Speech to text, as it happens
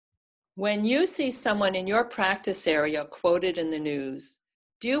When you see someone in your practice area quoted in the news,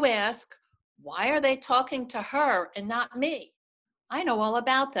 do you ask, why are they talking to her and not me? I know all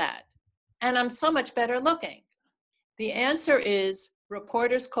about that, and I'm so much better looking. The answer is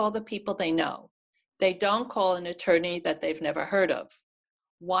reporters call the people they know. They don't call an attorney that they've never heard of.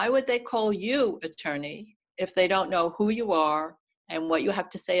 Why would they call you attorney if they don't know who you are and what you have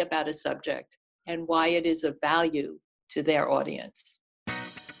to say about a subject and why it is of value to their audience?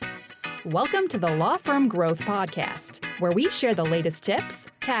 Welcome to the Law Firm Growth Podcast, where we share the latest tips,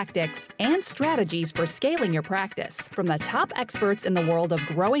 tactics, and strategies for scaling your practice from the top experts in the world of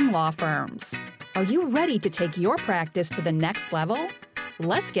growing law firms. Are you ready to take your practice to the next level?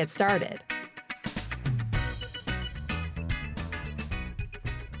 Let's get started.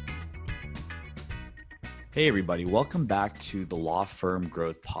 Hey everybody, welcome back to the Law Firm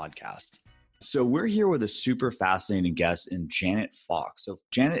Growth Podcast. So we're here with a super fascinating guest in Janet Falk. So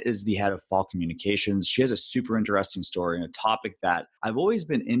Janet is the head of Falk Communications. She has a super interesting story and a topic that I've always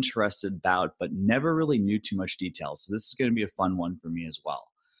been interested about, but never really knew too much detail. So this is going to be a fun one for me as well.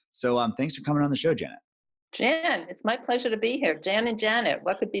 So thanks for coming on the show, Janet. Jan, it's my pleasure to be here. Jan and Janet,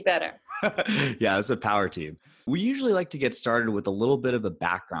 what could be better? Yeah, it's a power team. We usually like to get started with a little bit of a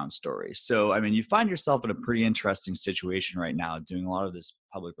background story. So, you find yourself in a pretty interesting situation right now doing a lot of this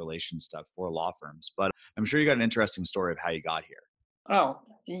public relations stuff for law firms, but I'm sure you got an interesting story of how you got here. Oh,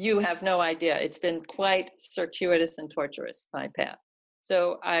 you have no idea. It's been quite circuitous and torturous, my path.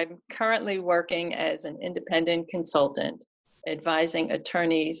 So I'm currently working as an independent consultant, advising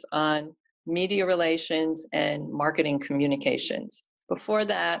attorneys on media relations and marketing communications. Before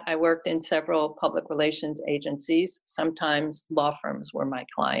that, I worked in several public relations agencies. Sometimes law firms were my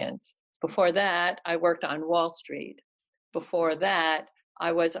clients. Before that, I worked on Wall Street. Before that,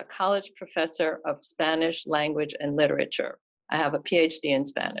 I was a college professor of Spanish language and literature. I have a PhD in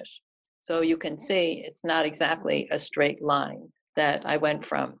Spanish. So you can see it's not exactly a straight line that I went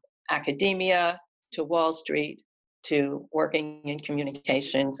from academia to Wall Street to working in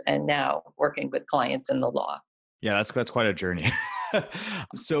communications and now working with clients in the law. Yeah, that's quite a journey.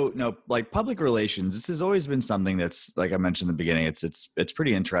 So, like public relations, this has always been something that's, like I mentioned in the beginning, it's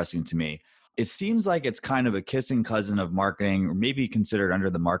pretty interesting to me. It seems like it's kind of a kissing cousin of marketing, or maybe considered under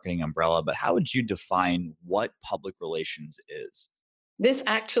the marketing umbrella, but how would you define what public relations is? This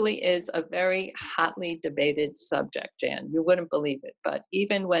actually is a very hotly debated subject, Jan. You wouldn't believe it, but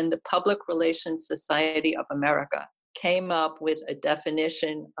even when the Public Relations Society of America came up with a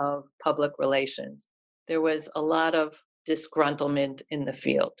definition of public relations, there was a lot of disgruntlement in the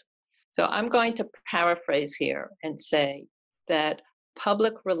field. So I'm going to paraphrase here and say that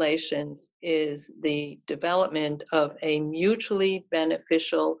public relations is the development of a mutually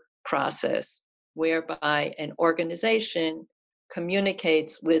beneficial process whereby an organization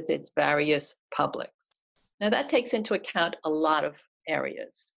communicates with its various publics. Now that takes into account a lot of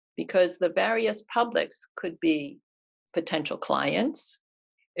areas because the various publics could be potential clients,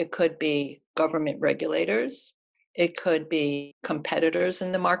 it could be government regulators, it could be competitors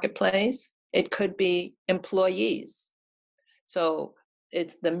in the marketplace, it could be employees. So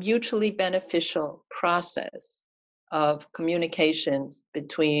it's the mutually beneficial process of communications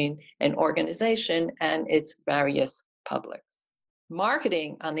between an organization and its various publics.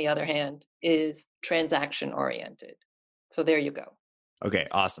 Marketing, on the other hand, is transaction oriented. So there you go. Okay,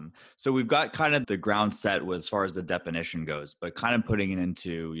 awesome. So we've got kind of the ground set as far as the definition goes, but kind of putting it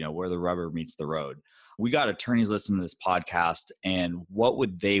into, where the rubber meets the road. We got attorneys listening to this podcast, and what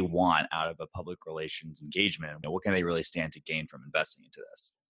would they want out of a public relations engagement? What can they really stand to gain from investing into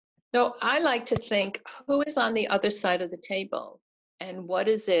this? So I like to think, who is on the other side of the table, and what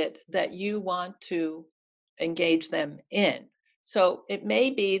is it that you want to engage them in? So it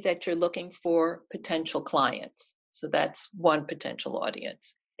may be that you're looking for potential clients. So that's one potential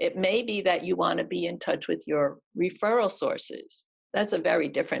audience. It may be that you want to be in touch with your referral sources. That's a very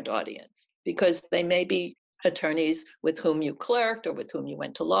different audience because they may be attorneys with whom you clerked or with whom you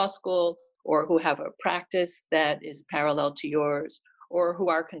went to law school or who have a practice that is parallel to yours or who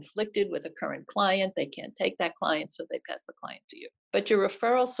are conflicted with a current client. They can't take that client, so they pass the client to you. But your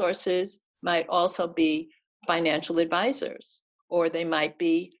referral sources might also be financial advisors or they might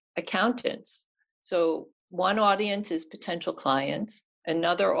be accountants. So one audience is potential clients.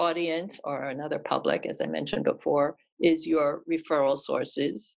 Another audience or another public, as I mentioned before, is your referral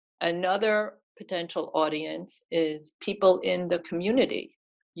sources. Another potential audience is people in the community.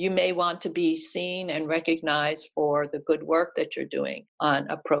 You may want to be seen and recognized for the good work that you're doing on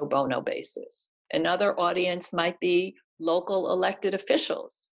a pro bono basis. Another audience might be local elected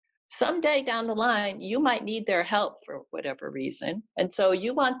officials. Someday down the line, you might need their help for whatever reason. And so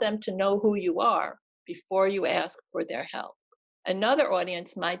you want them to know who you are before you ask for their help. Another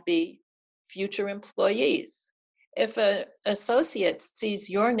audience might be future employees. If an associate sees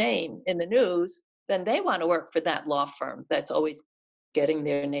your name in the news, then they want to work for that law firm that's always getting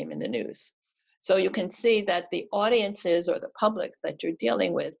their name in the news. So you can see that the audiences or the publics that you're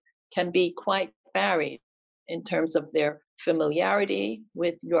dealing with can be quite varied in terms of their familiarity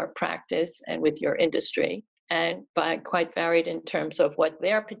with your practice and with your industry, and by quite varied in terms of what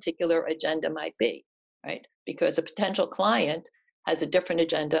their particular agenda might be, right? Because a potential client has a different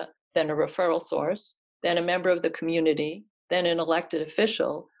agenda than a referral source, than a member of the community, than an elected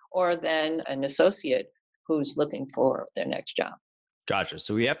official, or than an associate who's looking for their next job. Gotcha.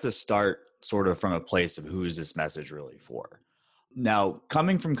 So we have to start sort of from a place of who is this message really for? Now,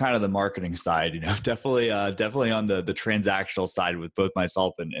 coming from kind of the marketing side, definitely on the transactional side with both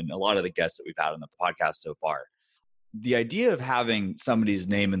myself and a lot of the guests that we've had on the podcast so far. The idea of having somebody's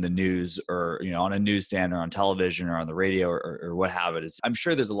name in the news or, on a newsstand or on television or on the radio or what have it is, I'm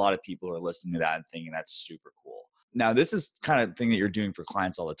sure there's a lot of people who are listening to that and thinking that's super cool. Now, this is kind of thing that you're doing for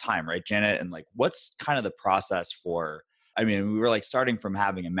clients all the time, right, Janet? And what's kind of the process for, we were starting from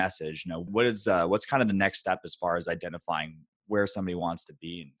having a message, what's kind of the next step as far as identifying where somebody wants to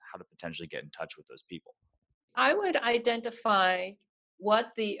be and how to potentially get in touch with those people? I would identify what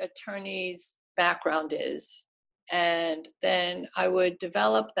the attorney's background is, and then I would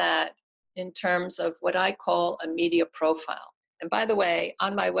develop that in terms of what I call a media profile. And by the way,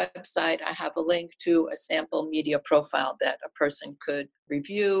 on my website, I have a link to a sample media profile that a person could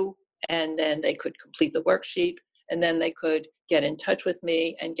review, and then they could complete the worksheet, and then they could get in touch with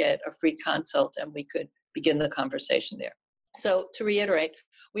me and get a free consult, and we could begin the conversation there. So to reiterate,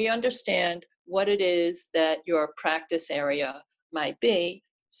 we understand what it is that your practice area might be.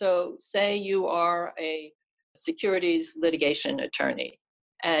 So say you are a securities litigation attorney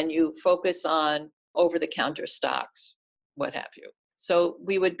and you focus on over-the-counter stocks, what have you. So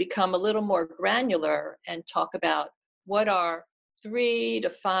we would become a little more granular and talk about what are 3 to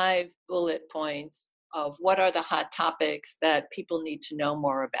 5 bullet points of what are the hot topics that people need to know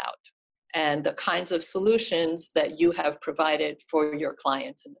more about, and the kinds of solutions that you have provided for your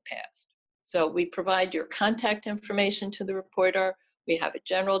clients in the past. So we provide your contact information to the reporter. We have a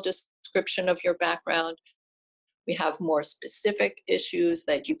general description of your background. We have more specific issues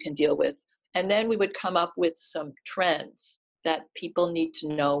that you can deal with. And then we would come up with some trends that people need to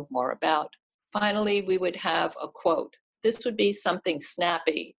know more about. Finally, we would have a quote. This would be something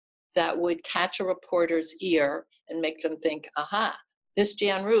snappy that would catch a reporter's ear and make them think, aha, this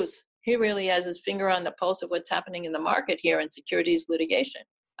Jan Roos, he really has his finger on the pulse of what's happening in the market here in securities litigation.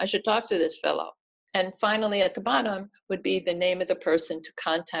 I should talk to this fellow. And finally, at the bottom would be the name of the person to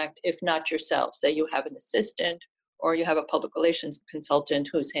contact, if not yourself. Say you have an assistant or you have a public relations consultant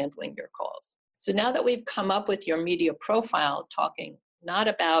who's handling your calls. So now that we've come up with your media profile, talking not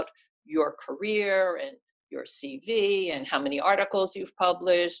about your career and your CV and how many articles you've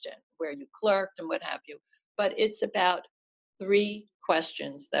published and where you clerked and what have you, but it's about 3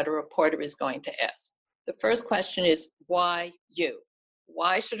 questions that a reporter is going to ask. The first question is, why you?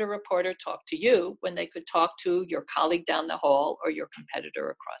 Why should a reporter talk to you when they could talk to your colleague down the hall or your competitor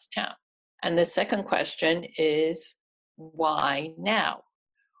across town? And the second question is, why now?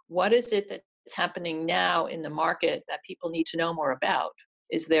 What is it that's happening now in the market that people need to know more about?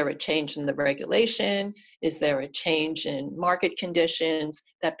 Is there a change in the regulation? Is there a change in market conditions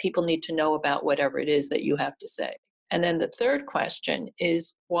that people need to know about, whatever it is that you have to say? And then the third question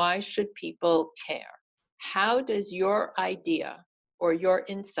is, why should people care? How does your idea or your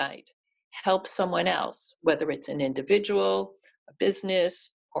insight help someone else, whether it's an individual, a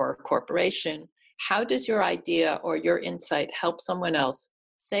business, or a corporation? How does your idea or your insight help someone else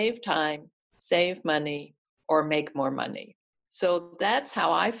save time, save money, or make more money? So that's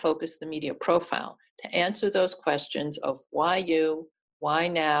how I focus the media profile, to answer those questions of why you, why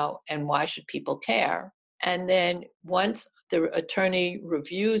now, and why should people care? And then once the attorney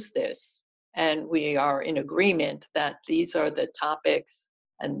reviews this, and we are in agreement that these are the topics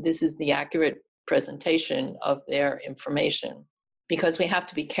and this is the accurate presentation of their information, because we have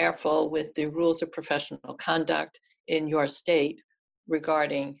to be careful with the rules of professional conduct in your state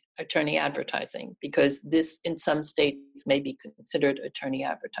regarding attorney advertising, because this in some states may be considered attorney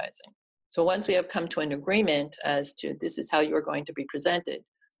advertising. So once we have come to an agreement as to this is how you're going to be presented,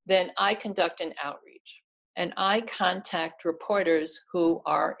 then I conduct an outreach. And I contact reporters who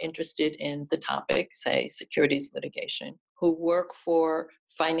are interested in the topic, say securities litigation, who work for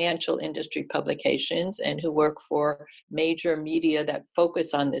financial industry publications and who work for major media that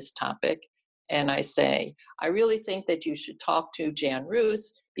focus on this topic. And I say, I really think that you should talk to Jan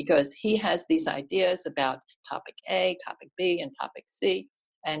Roos because he has these ideas about topic A, topic B, and topic C.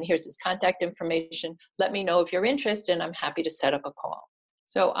 And here's his contact information. Let me know if you're interested, and I'm happy to set up a call.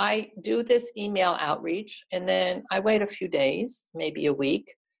 So I do this email outreach, and then I wait a few days, maybe a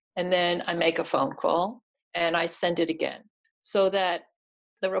week, and then I make a phone call, and I send it again so that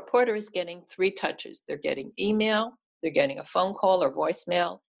the reporter is getting 3 touches. They're getting email, they're getting a phone call or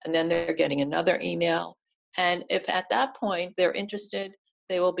voicemail, and then they're getting another email. And if at that point they're interested,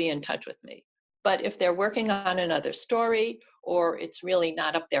 they will be in touch with me. But if they're working on another story or it's really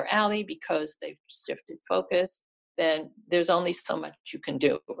not up their alley because they've shifted focus, then there's only so much you can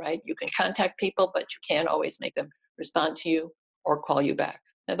do, right? You can contact people, but you can't always make them respond to you or call you back.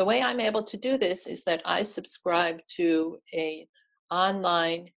 Now, the way I'm able to do this is that I subscribe to an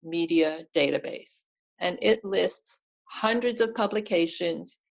online media database, and it lists hundreds of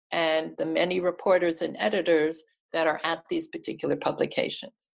publications and the many reporters and editors that are at these particular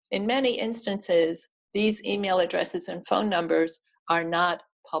publications. In many instances, these email addresses and phone numbers are not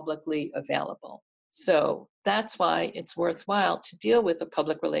publicly available. So that's why it's worthwhile to deal with a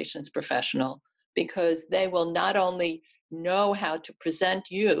public relations professional, because they will not only know how to present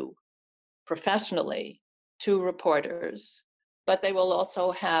you professionally to reporters, but they will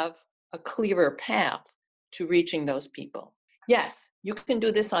also have a clearer path to reaching those people. Yes, you can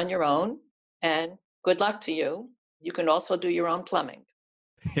do this on your own, and good luck to you. You can also do your own plumbing.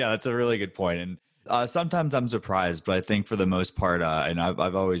 Yeah, that's a really good point. And sometimes I'm surprised, but I think for the most part, and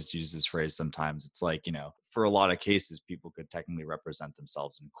I've always used this phrase sometimes, it's like, for a lot of cases, people could technically represent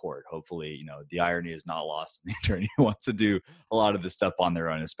themselves in court. Hopefully, the irony is not lost in the attorney who wants to do a lot of this stuff on their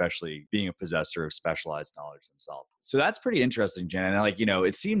own, especially being a possessor of specialized knowledge themselves. So that's pretty interesting, Jen. And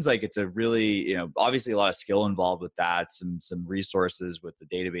it seems like it's a really, obviously a lot of skill involved with that, some resources with the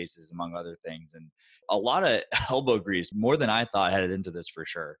databases, among other things, and a lot of elbow grease, more than I thought headed into this for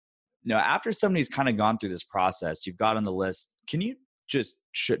sure. After somebody's kind of gone through this process, you've got on the list, can you just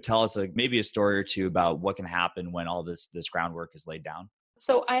tell us maybe a story or two about what can happen when all this groundwork is laid down?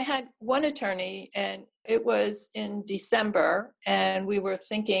 So I had one attorney, and it was in December, and we were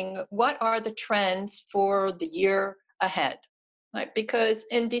thinking, what are the trends for the year ahead? Right? Because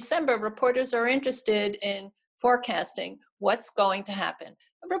in December, reporters are interested in forecasting what's going to happen.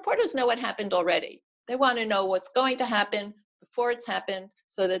 Reporters know what happened already. They want to know what's going to happen before it's happened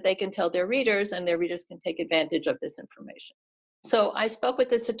so that they can tell their readers and their readers can take advantage of this information. So I spoke with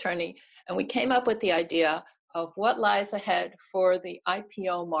this attorney, and we came up with the idea of what lies ahead for the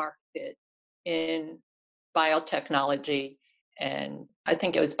IPO market in biotechnology, and I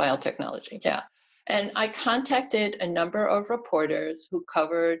think it was biotechnology, yeah. And I contacted a number of reporters who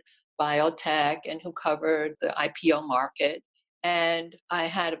covered biotech and who covered the IPO market. And I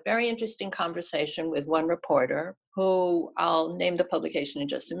had a very interesting conversation with one reporter who I'll name the publication in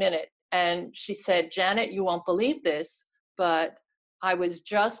just a minute. And she said, Janet, you won't believe this, but I was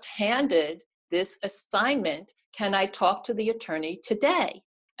just handed this assignment. Can I talk to the attorney today?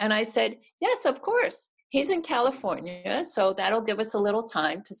 And I said, yes, of course. He's in California, so that'll give us a little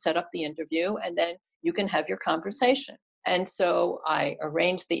time to set up the interview, and then you can have your conversation. And so I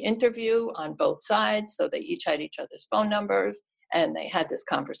arranged the interview on both sides, so they each had each other's phone numbers, and they had this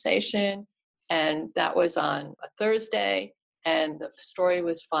conversation. And that was on a Thursday, and the story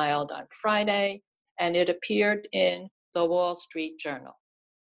was filed on Friday, and it appeared in the Wall Street Journal.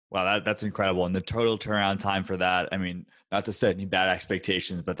 Wow, that's incredible. And the total turnaround time for that, I mean, not to set any bad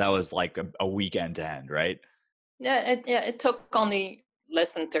expectations, but that was like a weekend to end, right? Yeah, it took only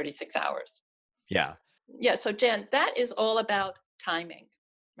less than 36 hours. Yeah. Yeah, so Jen, that is all about timing,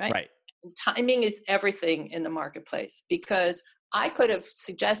 right? Right. And timing is everything in the marketplace, because I could have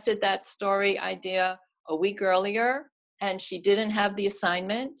suggested that story idea a week earlier and she didn't have the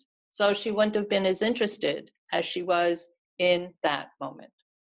assignment, so she wouldn't have been as interested as she was in that moment.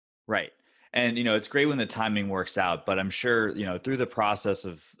 Right. And, it's great when the timing works out, but I'm sure, through the process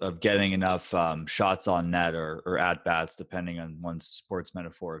of getting enough shots on net or at bats, depending on one's sports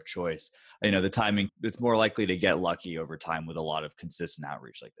metaphor of choice, the timing, it's more likely to get lucky over time with a lot of consistent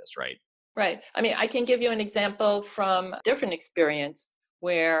outreach like this, right? Right. I mean, I can give you an example from a different experience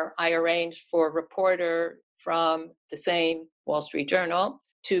where I arranged for a reporter from the same Wall Street Journal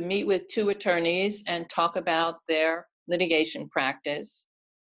to meet with 2 attorneys and talk about their litigation practice.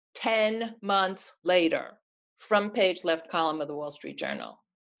 10 months later, front page left column of the Wall Street Journal.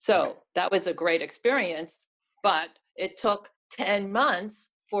 So that was a great experience, but it took 10 months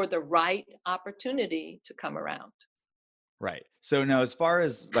for the right opportunity to come around. Right. So now, as far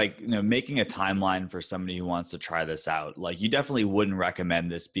as like, making a timeline for somebody who wants to try this out, like you definitely wouldn't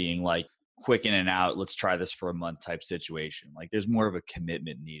recommend this being like quick in and out, let's try this for a month type situation. Like there's more of a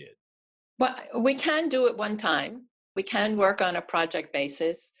commitment needed. Well, we can do it one time. We can work on a project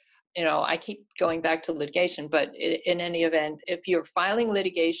basis. I keep going back to litigation, but in any event, if you're filing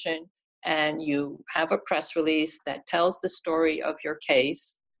litigation and you have a press release that tells the story of your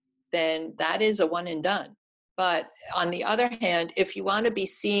case, then that is a one and done. But on the other hand, if you want to be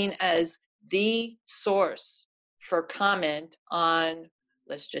seen as the source for comment on,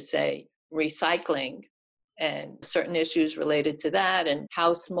 let's just say, recycling and certain issues related to that, and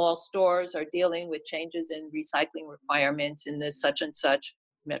how small stores are dealing with changes in recycling requirements in this such and such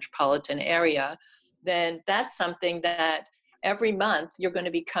metropolitan area, then that's something that every month you're going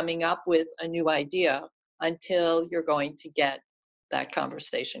to be coming up with a new idea until you're going to get that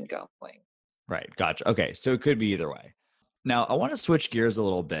conversation going. Right. Gotcha. Okay. So it could be either way. Now, I want to switch gears a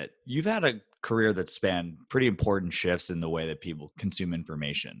little bit. You've had a career that spanned pretty important shifts in the way that people consume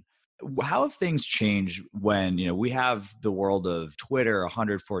information. How have things changed when, we have the world of Twitter,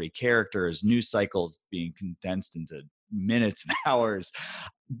 140 characters, news cycles being condensed into minutes and hours?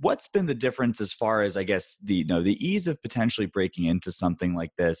 What's been the difference as far as, I guess, the ease of potentially breaking into something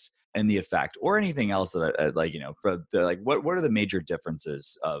like this and the effect, or anything else that for the, like, what are the major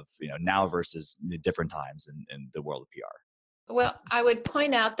differences of, now versus the different times in the world of PR? Well, I would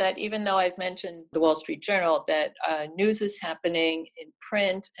point out that even though I've mentioned the Wall Street Journal, that news is happening in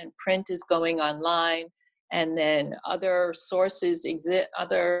print and print is going online, and then other sources exist,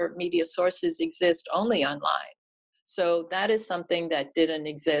 other media sources exist only online. So that is something that didn't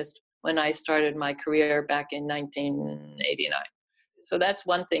exist when I started my career back in 1989. So that's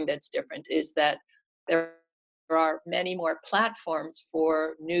one thing that's different, is that there are many more platforms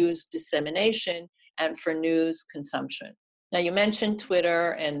for news dissemination and for news consumption. Now, you mentioned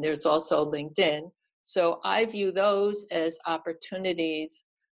Twitter, and there's also LinkedIn. So I view those as opportunities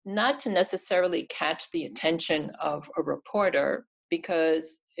not to necessarily catch the attention of a reporter,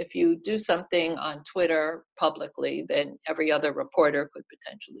 because if you do something on Twitter publicly, then every other reporter could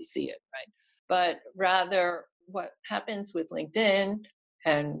potentially see it, right? But rather, what happens with LinkedIn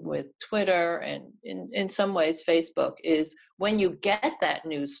and with Twitter and in some ways Facebook is when you get that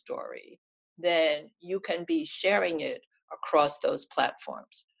news story, then you can be sharing it across those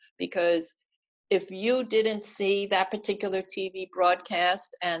platforms. Because if you didn't see that particular TV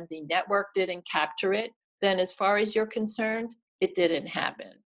broadcast and the network didn't capture it, then as far as you're concerned, it didn't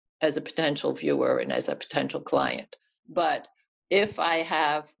happen as a potential viewer and as a potential client. But if I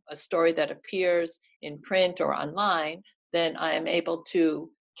have a story that appears in print or online, then I am able to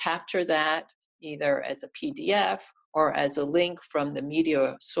capture that either as a PDF or as a link from the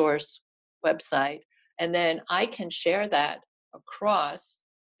media source website. And then I can share that across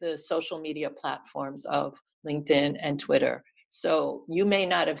the social media platforms of LinkedIn and Twitter. So you may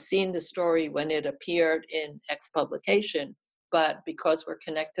not have seen the story when it appeared in X publication, but because we're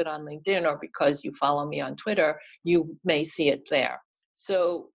connected on LinkedIn or because you follow me on Twitter, you may see it there.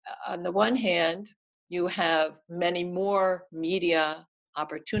 So on the one hand, you have many more media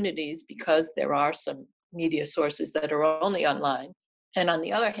opportunities because there are some media sources that are only online. And on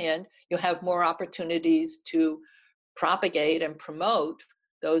the other hand, you have more opportunities to propagate and promote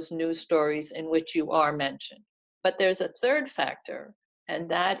those news stories in which you are mentioned. But there's a third factor,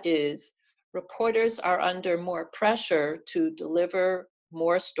 and that is reporters are under more pressure to deliver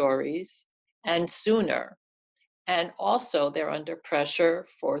more stories and sooner. And also, they're under pressure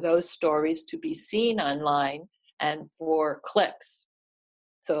for those stories to be seen online and for clicks.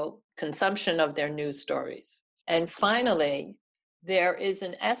 So, consumption of their news stories. And finally, there is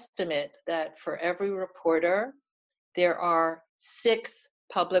an estimate that for every reporter, there are 6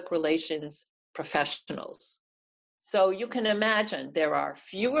 public relations professionals. So you can imagine there are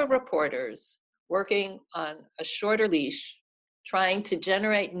fewer reporters working on a shorter leash, trying to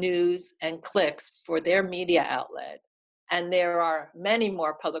generate news and clicks for their media outlet. And there are many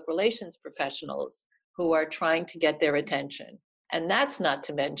more public relations professionals who are trying to get their attention. And that's not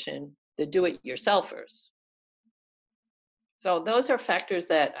to mention the do-it-yourselfers. So those are factors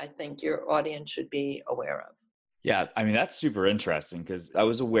that I think your audience should be aware of. Yeah, I mean, that's super interesting because I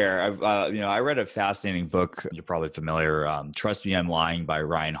was aware of, I read a fascinating book. You're probably familiar, Trust Me, I'm Lying by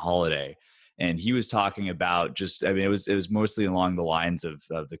Ryan Holiday. And he was talking about it was mostly along the lines of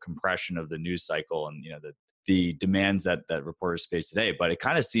the compression of the news cycle and, the demands that reporters face today. But it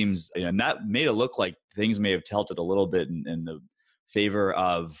kind of seems, and that made it look like things may have tilted a little bit in the favor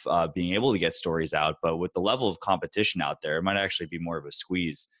of being able to get stories out. But with the level of competition out there, it might actually be more of a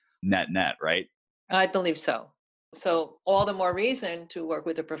squeeze net, right? I believe so. So all the more reason to work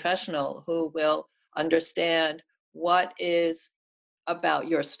with a professional who will understand what is about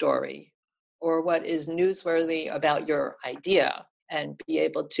your story or what is newsworthy about your idea and be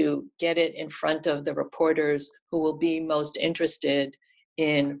able to get it in front of the reporters who will be most interested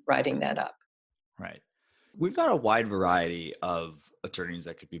in writing that up. Right. We've got a wide variety of attorneys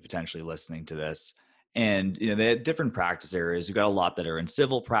that could be potentially listening to this. And they have different practice areas. We've got a lot that are in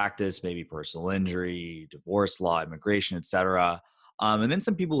civil practice, maybe personal injury, divorce law, immigration, et cetera. And then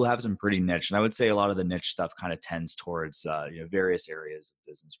some people who have some pretty niche. And I would say a lot of the niche stuff kind of tends towards various areas of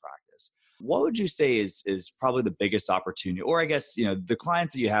business practice. What would you say is probably the biggest opportunity, or I guess the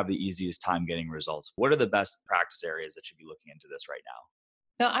clients that you have the easiest time getting results? What are the best practice areas that should be looking into this right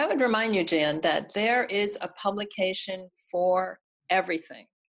now? Now, I would remind you, Jan, that there is a publication for everything.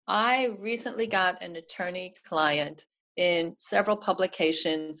 I recently got an attorney client in several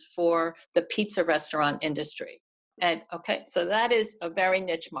publications for the pizza restaurant industry. And okay, so that is a very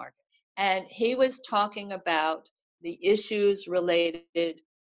niche market. And he was talking about the issues related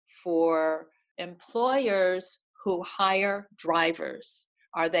for employers who hire drivers.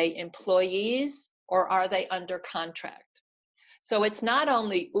 Are they employees or are they under contract? So it's not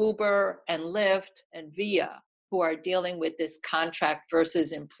only Uber and Lyft and Via who are dealing with this contract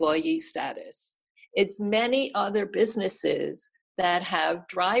versus employee status. It's many other businesses that have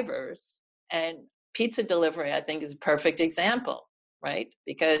drivers, and pizza delivery, I think, is a perfect example, right?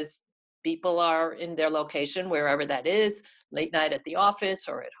 Because people are in their location, wherever that is, late night at the office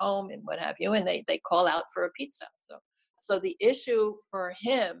or at home and what have you, and they call out for a pizza. So the issue for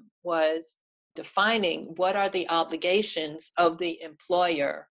him was defining what are the obligations of the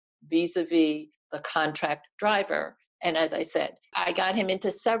employer vis-a-vis the contract driver. And as I said, I got him into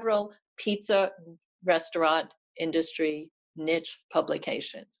several pizza restaurant industry niche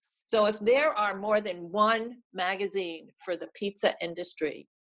publications. So if there are more than one magazine for the pizza industry,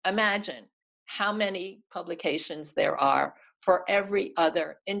 imagine how many publications there are for every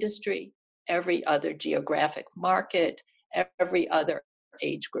other industry, every other geographic market, every other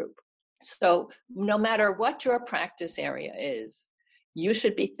age group. So no matter what your practice area is, you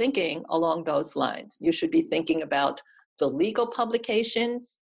should be thinking along those lines. You should be thinking about the legal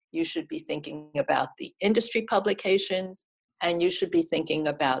publications, you should be thinking about the industry publications, and you should be thinking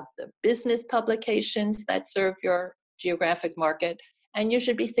about the business publications that serve your geographic market, and you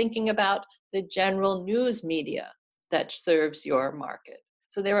should be thinking about the general news media that serves your market.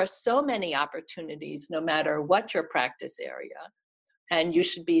 So there are so many opportunities no matter what your practice area. And you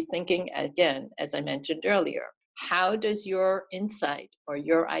should be thinking, again, as I mentioned earlier, how does your insight or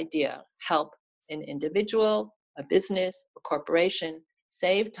your idea help an individual, a business, a corporation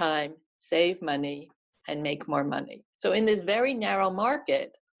save time, save money, and make more money? So in this very narrow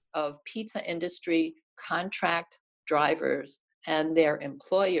market of pizza industry contract drivers and their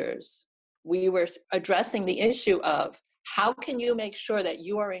employers, we were addressing the issue of how can you make sure that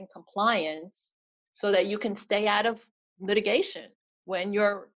you are in compliance so that you can stay out of litigation when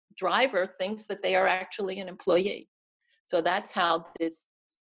your driver thinks that they are actually an employee. So that's how this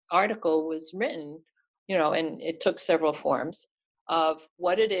article was written, and it took several forms of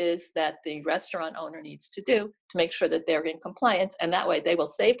what it is that the restaurant owner needs to do to make sure that they're in compliance. And that way they will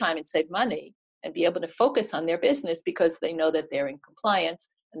save time and save money and be able to focus on their business because they know that they're in compliance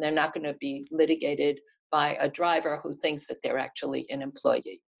and they're not going to be litigated by a driver who thinks that they're actually an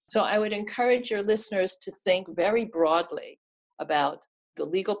employee. So I would encourage your listeners to think very broadly about the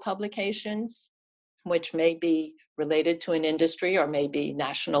legal publications, which may be related to an industry or may be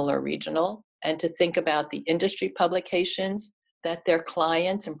national or regional, and to think about the industry publications that their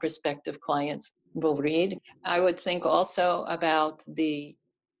clients and prospective clients will read. I would think also about the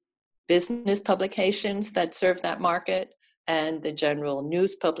business publications that serve that market and the general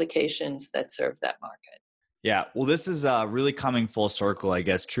news publications that serve that market. Yeah, well, this is really coming full circle, I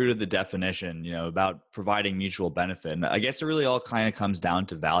guess, true to the definition, about providing mutual benefit. And I guess it really all kind of comes down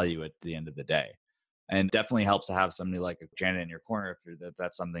to value at the end of the day. And definitely helps to have somebody like Janet in your corner if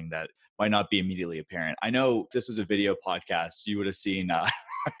that's something that might not be immediately apparent. I know this was a video podcast. You would have seen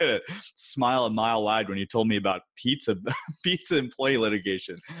smile a mile wide when you told me about pizza employee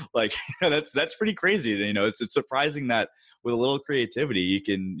litigation. Like, that's pretty crazy. It's surprising that with a little creativity, you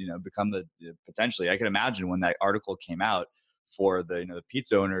can, become potentially, I can imagine when that article came out for the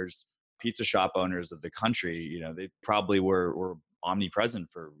pizza shop owners of the country, they probably were omnipresent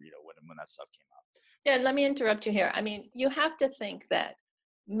for, when that stuff came out. Yeah, let me interrupt you here. I mean, you have to think that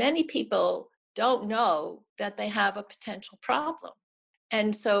many people don't know that they have a potential problem.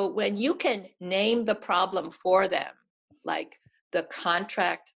 And so when you can name the problem for them, like the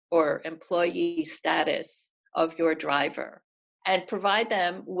contract or employee status of your driver and provide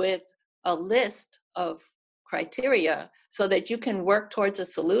them with a list of criteria so that you can work towards a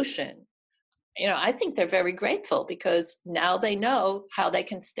solution, I think they're very grateful because now they know how they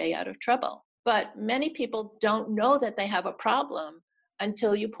can stay out of trouble. But many people don't know that they have a problem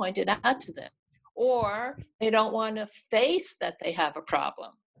until you point it out to them, or they don't want to face that they have a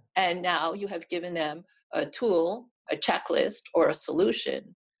problem. And now you have given them a tool, a checklist, or a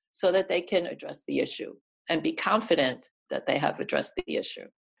solution so that they can address the issue and be confident that they have addressed the issue.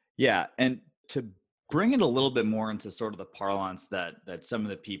 Yeah. And to bring it a little bit more into sort of the parlance that some of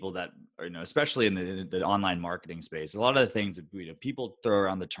the people that are, especially in the online marketing space, a lot of the things that people throw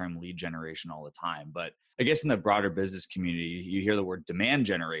around the term lead generation all the time. But I guess in the broader business community, you hear the word demand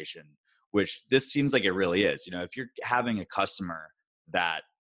generation, which this seems like it really is. If you're having a customer that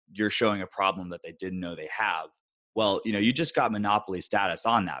you're showing a problem that they didn't know they have, well, you just got monopoly status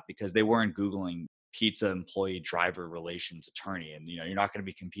on that because they weren't Googling pizza employee driver relations attorney. And, you're not going to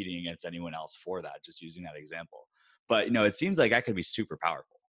be competing against anyone else for that, just using that example. But, it seems like that could be super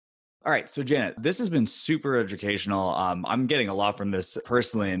powerful. All right. So Janet, this has been super educational. I'm getting a lot from this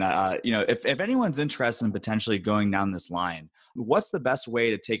personally. And, if anyone's interested in potentially going down this line, what's the best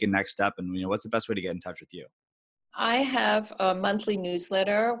way to take a next step? And, what's the best way to get in touch with you? I have a monthly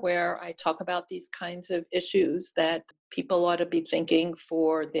newsletter where I talk about these kinds of issues that people ought to be thinking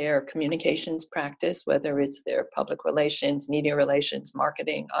for their communications practice, whether it's their public relations, media relations,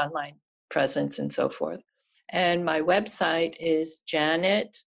 marketing, online presence, and so forth. And my website is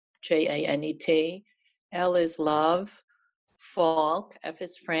Janet, Janet, L is love, Falk, F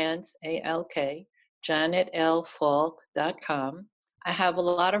is France, ALK, janetlfalk.com. I have a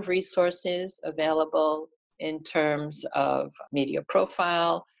lot of resources available in terms of media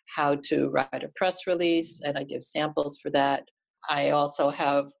profile, how to write a press release, and I give samples for that. I also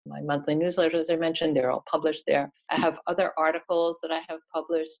have my monthly newsletter, as I mentioned, they're all published there. I have other articles that I have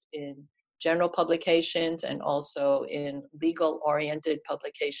published in general publications and also in legal-oriented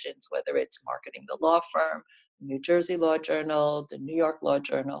publications, whether it's Marketing the Law Firm, New Jersey Law Journal, the New York Law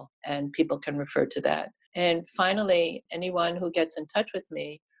Journal, and people can refer to that. And finally, anyone who gets in touch with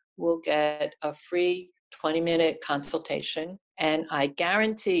me will get a free 20-minute consultation. And I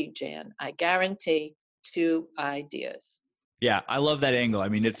guarantee, Jan, 2 ideas. Yeah, I love that angle. I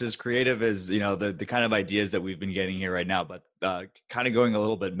mean, it's as creative as, the kind of ideas that we've been getting here right now, but kind of going a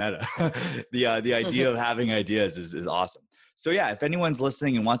little bit meta. The idea of having ideas is awesome. So yeah, if anyone's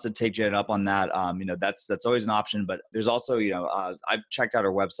listening and wants to take Janet up on that, that's always an option. But there's also, I've checked out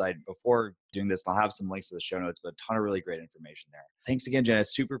our website before doing this. And I'll have some links to the show notes, but a ton of really great information there. Thanks again, Janet.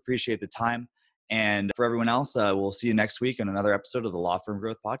 Super appreciate the time. And for everyone else, we'll see you next week on another episode of the Law Firm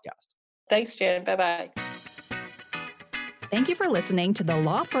Growth Podcast. Thanks, Jan. Bye-bye. Thank you for listening to the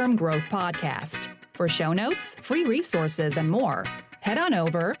Law Firm Growth Podcast. For show notes, free resources, and more, head on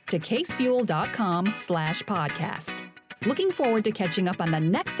over to casefuel.com/podcast. Looking forward to catching up on the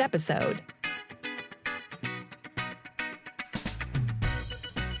next episode.